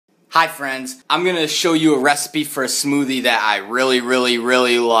Hi friends, I'm gonna show you a recipe for a smoothie that I really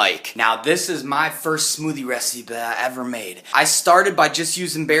like. Now this is my first smoothie recipe that I ever made. I started by just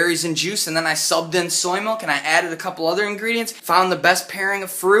using berries and juice, and then I subbed in soy milk and I added a couple other ingredients, found the best pairing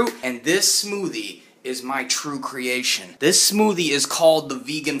of fruit, and this smoothie is my true creation. This smoothie is called the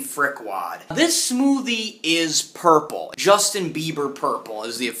vegan FRICKWAD. This smoothie is purple. Justin Bieber purple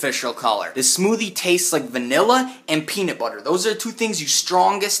is the official color. This smoothie tastes like vanilla and peanut butter. Those are the two things you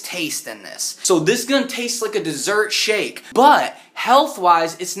strongest taste in this. So this is gonna taste like a dessert shake, but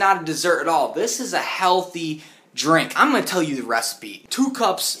health-wise, it's not a dessert at all. This is a healthy drink. I'm going to tell you the recipe. 2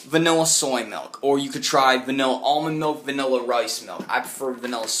 cups vanilla soy milk, or you could try vanilla almond milk, vanilla rice milk. I prefer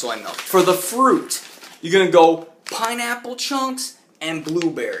vanilla soy milk. For the fruit, you're going to go pineapple chunks and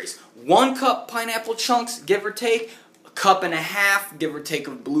blueberries. 1 cup pineapple chunks, give or take. 1.5 cups, give or take,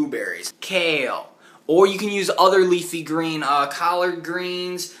 of blueberries. Kale. Or you can use other leafy green, collard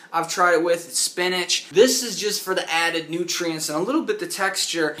greens. I've tried it with spinach. This is just for the added nutrients and a little bit the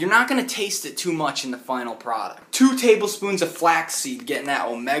texture. You're not going to taste it too much in the final product. 2 tablespoons of flaxseed, getting that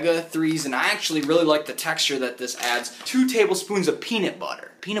omega-3s, and I actually really like the texture that this adds. 2 tablespoons of peanut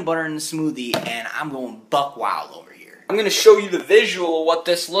butter. Peanut butter in the smoothie, and I'm going buck wild over here. I'm going to show you the visual of what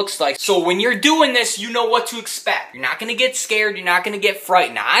this looks like. So when you're doing this, you know what to expect. You're not going to get scared. You're not going to get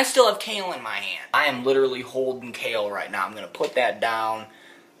frightened. Now, I still have kale in my hand. I am literally holding kale right now. I'm going to put that down.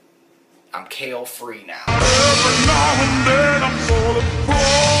 I'm kale free now. Every now and then I'm sort of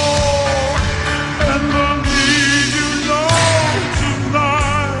bored, and I need you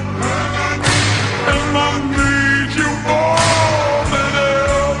tonight, and I need you more than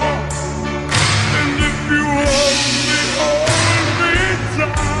ever, and if you hold me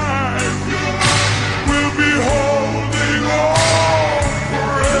tight, we'll be holding on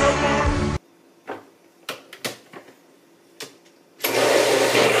forever.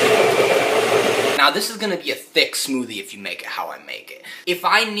 Now this is going to be a thick smoothie if you make it how I make it. If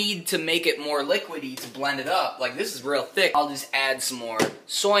I need to make it more liquidy to blend it up, like this is real thick, I'll just add some more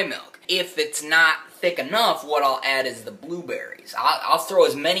soy milk. If it's not thick enough, what I'll add is the blueberries. I'll throw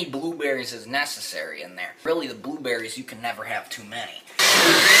as many blueberries as necessary in there. Really, the blueberries, you can never have too many.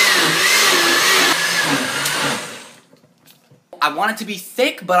 I want it to be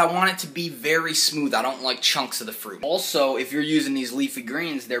thick, but I want it to be very smooth. I don't like chunks of the fruit. Also, if you're using these leafy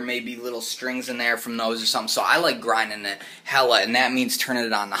greens, there may be little strings in there from those or something. So I like grinding it hella, and that means turning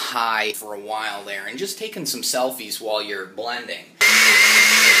it on the high for a while there and just taking some selfies while you're blending.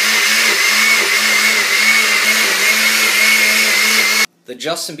 The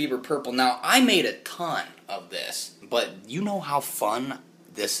Justin Bieber purple. Now, I made a ton of this, but you know how fun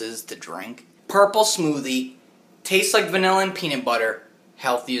this is to drink? Purple smoothie. Tastes like vanilla and peanut butter,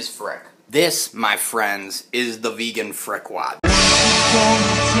 healthy as frick. This, my friends, is the vegan FRICKWAD. Upon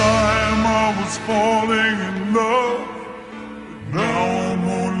the time I was falling in